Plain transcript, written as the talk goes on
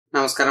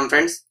నమస్కారం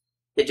friends,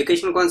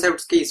 education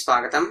concepts కి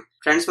స్వాగతం.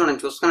 ఫ్రెండ్స్, మనం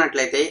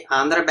చూసుకున్నట్లయితే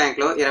ఆంధ్ర బ్యాంక్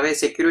లో 20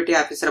 సెక్యూరిటీ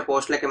ఆఫీసర్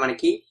పోస్టులకి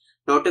మనకి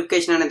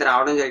నోటిఫికేషన్ అనేది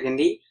రావడం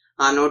జరిగింది.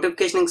 ఆ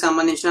నోటిఫికేషన్ కి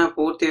సంబంధించిన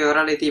పూర్తి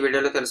వివరాలు అయితే ఈ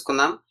వీడియోలో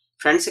తెలుసుకుందాం.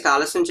 ఫ్రెండ్స్, ఇక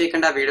ఆలస్యం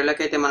చేయకుండా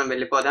వీడియోలోకి అయితే మనం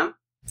వెళ్ళిపోదాం.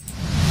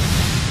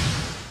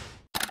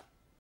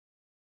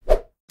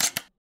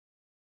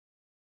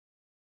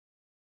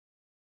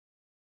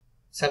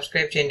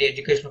 సబ్స్క్రైబ్ చేయండి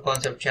ఎడ్యుకేషన్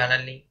కాన్సెప్ట్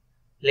ఛానల్ ని.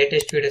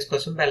 లేటెస్ట్ వీడియోస్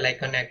కోసం బెల్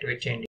ఐకాన్ ని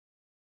యాక్టివేట్ చేయండి.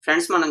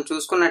 ఫ్రెండ్స్, మనం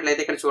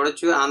చూసుకున్నట్లయితే ఇక్కడ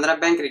చూడొచ్చు Andhra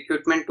bank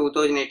recruitment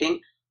 2018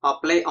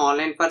 apply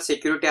online for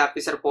security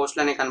officer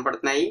పోస్టులు అనేవి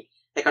కనపడుతున్నాయి.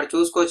 ఇక్కడ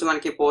చూసుకోవచ్చు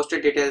మనకి పోస్ట్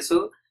డీటెయిల్స్.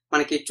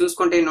 మనకి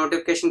చూసుకుంటే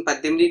నోటిఫికేషన్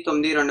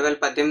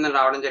 18/9/2018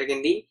 రావడం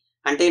జరిగింది.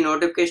 అంటే ఈ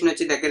నోటిఫికేషన్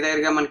వచ్చి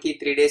దగ్గరగా మనకి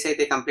 3 days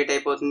అయితే కంప్లీట్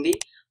అయిపోతుంది.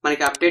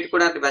 మనకి అప్డేట్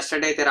కూడా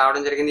వెస్టర్డే అయితే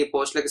రావడం జరిగింది. ఈ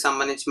పోస్టులకు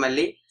సంబంధించి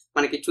మళ్ళీ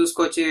మనకి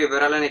చూసుకోవచ్చు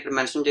వివరాలను ఇక్కడ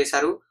మెన్షన్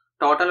చేశారు.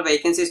 టోటల్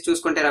వేకెన్సీస్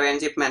చూసుకుంటే 20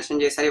 అని చెప్పి మెన్షన్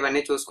చేశారు.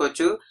 ఇవన్నీ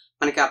చూసుకోవచ్చు.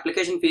 మనకి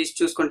అప్లికేషన్ ఫీజు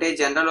చూసుకుంటే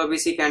జనరల్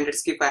ఓబీసీ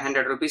క్యాండిడేట్స్ కి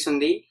 500 రూపీస్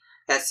ఉంది.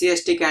 ఎస్సీ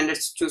ఎస్టీ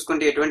క్యాండిడేట్స్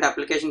చూసుకుంటే ఎటువంటి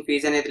అప్లికేషన్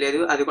ఫీజు అనేది లేదు,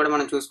 అది కూడా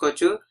మనం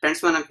చూసుకోవచ్చు.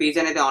 ఫ్రెండ్స్, మనం ఫీజు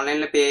అనేది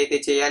ఆన్లైన్ లో పే అయితే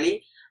చేయాలి.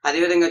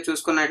 అదేవిధంగా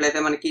చూసుకున్నట్లయితే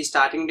మనకి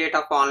starting date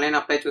of online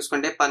apply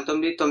చూసుకుంటే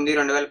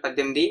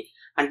 19/9/2018.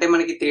 అంటే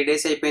మనకి 3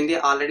 days అయిపోయింది,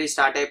 ఆల్రెడీ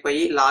స్టార్ట్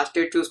అయిపోయి. లాస్ట్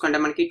డేట్ చూసుకుంటే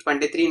మనకి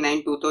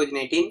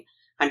 23/9/2018.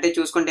 అంటే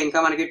చూసుకుంటే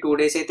ఇంకా మనకి 2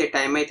 days అయితే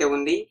టైం అయితే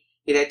ఉంది.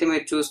 ఇదైతే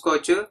మీరు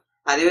చూసుకోవచ్చు.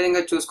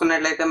 అదేవిధంగా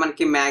చూసుకున్నట్లయితే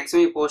మనకి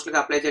మాక్సిమం ఈ పోస్టులకు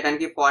అప్లై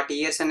చేయడానికి 40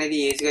 years అనేది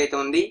ఏజ్ గా అయితే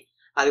ఉంది,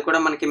 అది కూడా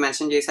మనకి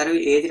మెన్షన్ చేశారు.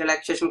 ఏజ్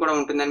రిలాక్సేషన్ కూడా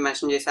ఉంటుందని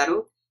మెన్షన్ చేశారు.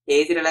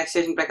 ఏజ్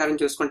రిలాక్సేషన్ ప్రకారం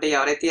చూసుకుంటే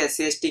ఎవరైతే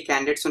ఎస్సీ ఎస్టీ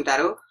క్యాండిడేట్స్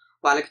ఉంటారో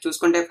వాళ్ళకి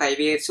చూసుకుంటే 5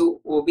 years,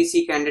 ఓబీసీ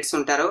క్యాండిడేట్స్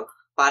ఉంటారో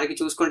వారికి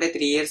చూసుకుంటే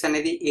 3 years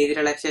అనేది ఏజ్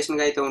రిలాక్సేషన్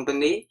గా అయితే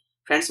ఉంటుంది.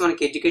 ఫ్రెండ్స్,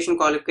 మనకి ఎడ్యుకేషన్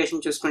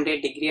క్వాలిఫికేషన్ చూసుకుంటే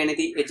డిగ్రీ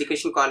అనేది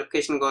ఎడ్యుకేషన్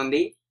క్వాలిఫికేషన్ గా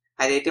ఉంది,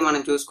 అదైతే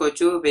మనం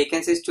చూసుకోవచ్చు.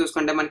 వేకెన్సీస్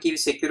చూసుకుంటే మనకి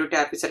సెక్యూరిటీ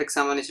ఆఫీసర్ కి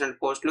సంబంధించిన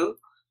పోస్టులు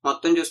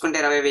మొత్తం చూసుకుంటే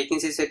 20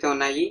 వేకెన్సీస్ అయితే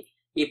ఉన్నాయి.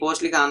 ఈ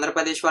పోస్టులకి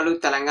ఆంధ్రప్రదేశ్ వాళ్ళు,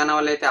 తెలంగాణ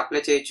వాళ్ళు అయితే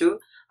అప్లై చేయొచ్చు.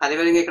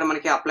 అదేవిధంగా ఇక్కడ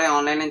మనకి అప్లై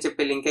ఆన్లైన్ అని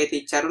చెప్పి లింక్ అయితే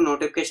ఇచ్చారు.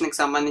 నోటిఫికేషన్ కి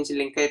సంబంధించి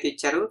లింక్ అయితే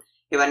ఇచ్చారు.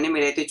 ఇవన్నీ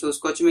మీరైతే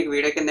చూసుకోవచ్చు. మీకు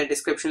వీడియో కింద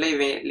డిస్క్రిప్షన్ లో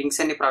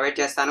లింక్స్ అన్ని ప్రొవైడ్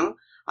చేస్తాను.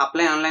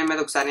 అప్లై ఆన్లైన్ మీద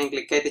ఒకసారి నేను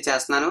క్లిక్ అయితే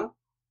చేస్తున్నాను.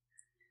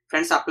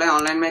 ఫ్రెండ్స్, అప్లై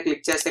ఆన్లైన్ మీద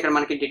క్లిక్ చేస్తే ఇక్కడ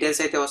మనకి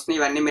డీటెయిల్స్ అయితే వస్తున్నాయి.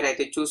 ఇవన్నీ మీరు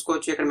అయితే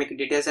చూసుకోవచ్చు. ఇక్కడ మీకు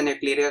డీటెయిల్స్ అనేవి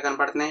క్లియర్ గా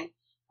కనపడుతున్నాయి.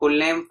 Full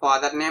name,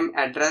 father name,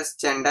 address,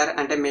 gender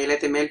అంటే మేల్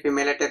అయితే మేల్,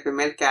 ఫిమేల్ అయితే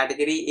female,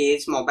 category,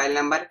 age, mobile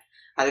number,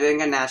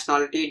 అదేవిధంగా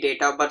nationality,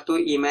 date of birth,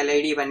 email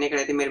ID, ఇవన్నీ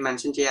ఇక్కడైతే మీరు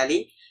మెన్షన్ చేయాలి.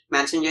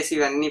 మెన్షన్ చేసి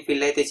ఇవన్నీ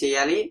ఫిల్ అయితే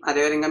చేయాలి.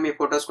 అదేవిధంగా మీ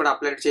ఫొటోస్ కూడా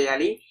అప్లోడ్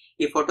చేయాలి.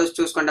 ఈ ఫొటోస్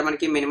చూసుకుంటే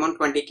మనకి మినిమం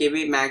 20 KB,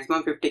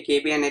 మాక్సిమం 50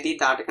 KB అనేది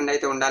దాటకుండా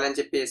అయితే ఉండాలని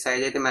చెప్పి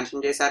సైజ్ అయితే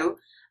మెన్షన్ చేశారు.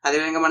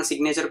 అదేవిధంగా మన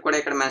సిగ్నేచర్ కూడా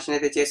ఇక్కడ మెన్షన్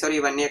అయితే చేశారు.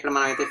 ఇవన్నీ ఇక్కడ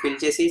మనం అయితే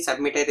ఫిల్ చేసి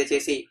సబ్మిట్ అయితే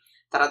చేసి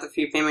తర్వాత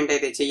ఫీ పేమెంట్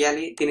అయితే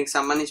చేయాలి. దీనికి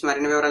సంబంధించి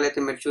మరిన్ని వివరాలు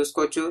అయితే మీరు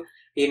చూసుకోవచ్చు.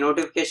 ఈ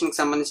నోటిఫికేషన్ కి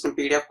సంబంధించిన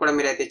పీడిఎఫ్ కూడా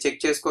మీరు అయితే చెక్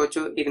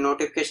చేసుకోవచ్చు. ఇది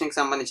నోటిఫికేషన్ కి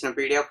సంబంధించిన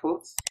పీడిఎఫ్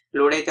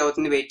లోడ్ అయితే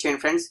అవుతుంది, వెయిట్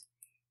చేయండి ఫ్రెండ్స్.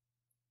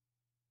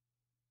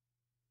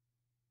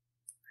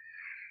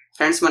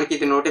 ఫ్రెండ్స్, మనకి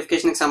ఇది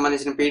నోటిఫికేషన్ కి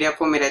సంబంధించిన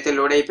పీడిఎఫ్ మీరైతే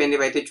లోడ్ అయిపోయింది.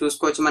 ఇవైతే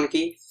చూసుకోవచ్చు.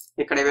 మనకి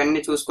ఇక్కడ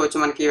ఇవన్నీ చూసుకోవచ్చు.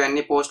 మనకి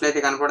ఇవన్నీ పోస్టులు అయితే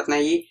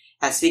కనపడుతున్నాయి.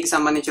 ఎస్సీకి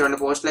సంబంధించి 2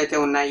 పోస్టులు అయితే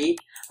ఉన్నాయి.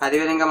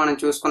 అదేవిధంగా మనం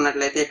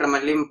చూసుకున్నట్లయితే ఇక్కడ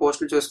మళ్ళీ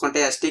పోస్టులు చూసుకుంటే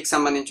ఎస్టీకి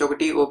సంబంధించి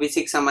 1,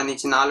 ఓబీసీకి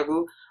సంబంధించి 4,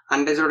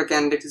 అన్రిజర్వ్డ్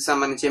క్యాండిడేట్స్ కి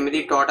సంబంధించి 8,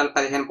 టోటల్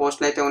 15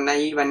 పోస్టులు అయితే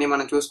ఉన్నాయి. ఇవన్నీ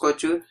మనం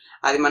చూసుకోవచ్చు.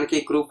 అది మనకి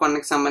గ్రూప్ 1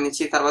 కి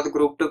సంబంధించి, తర్వాత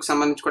గ్రూప్ 2 కి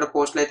సంబంధించి కూడా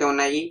పోస్టులు అయితే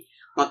ఉన్నాయి.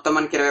 మొత్తం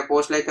మనకి 20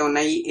 పోస్టులు అయితే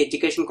ఉన్నాయి.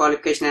 ఎడ్యుకేషన్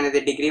క్వాలిఫికేషన్ అనేది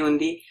డిగ్రీ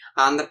ఉంది.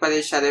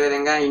 ఆంధ్రప్రదేశ్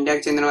అదేవిధంగా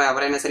ఇండియాకి చెందిన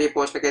ఎవరైనా సరే ఈ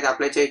పోస్టులకి అయితే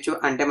అప్లై చేయొచ్చు.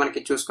 అంటే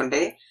మనకి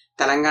చూసుకుంటే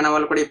తెలంగాణ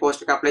వాళ్ళు కూడా ఈ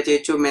పోస్టులకు అప్లై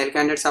చేయొచ్చు. మేల్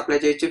క్యాండిడేట్స్ అప్లై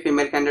చేయొచ్చు,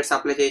 ఫీమేల్ క్యాండిడేట్స్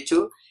అప్లై చేయొచ్చు.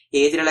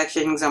 ఏజ్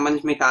రిలాక్సేషన్ కి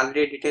సంబంధించి మీకు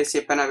ఆల్రెడీ డీటెయిల్స్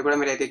చెప్పాను, అవి కూడా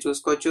మీరు అయితే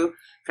చూసుకోవచ్చు.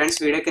 ఫ్రెండ్స్,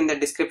 వీడియో కింద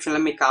డిస్క్రిప్షన్ లో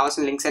మీకు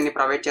కావాల్సిన లింక్స్ అన్ని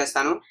ప్రొవైడ్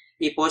చేస్తాను.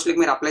 ఈ పోస్టులకు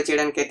మీరు అప్లై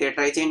చేయడానికి అయితే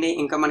ట్రై చేయండి.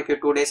 ఇంకా మనకి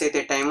 2 days అయితే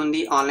టైం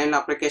ఉంది. ఆన్లైన్ లో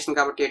అప్లికేషన్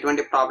కాబట్టి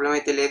ఎటువంటి ప్రాబ్లం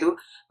అయితే లేదు.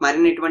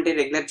 మరిన్ని ఇటువంటి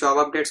రెగ్యులర్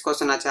జాబ్ అప్డేట్స్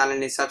కోసం నా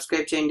ఛానల్ ని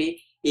సబ్స్క్రైబ్ చేయండి.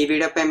 ఈ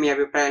వీడియోపై మీ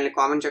అభిప్రాయాన్ని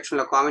కామెంట్ సెక్షన్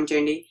లో కామెంట్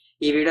చేయండి.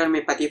 ఈ వీడియోని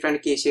మీ ప్రతి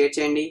ఫ్రెండ్ కి షేర్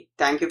చేయండి.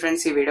 థ్యాంక్ యూ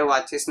ఫ్రెండ్స్, ఈ వీడియో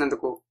వాచ్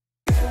చేసినందుకు.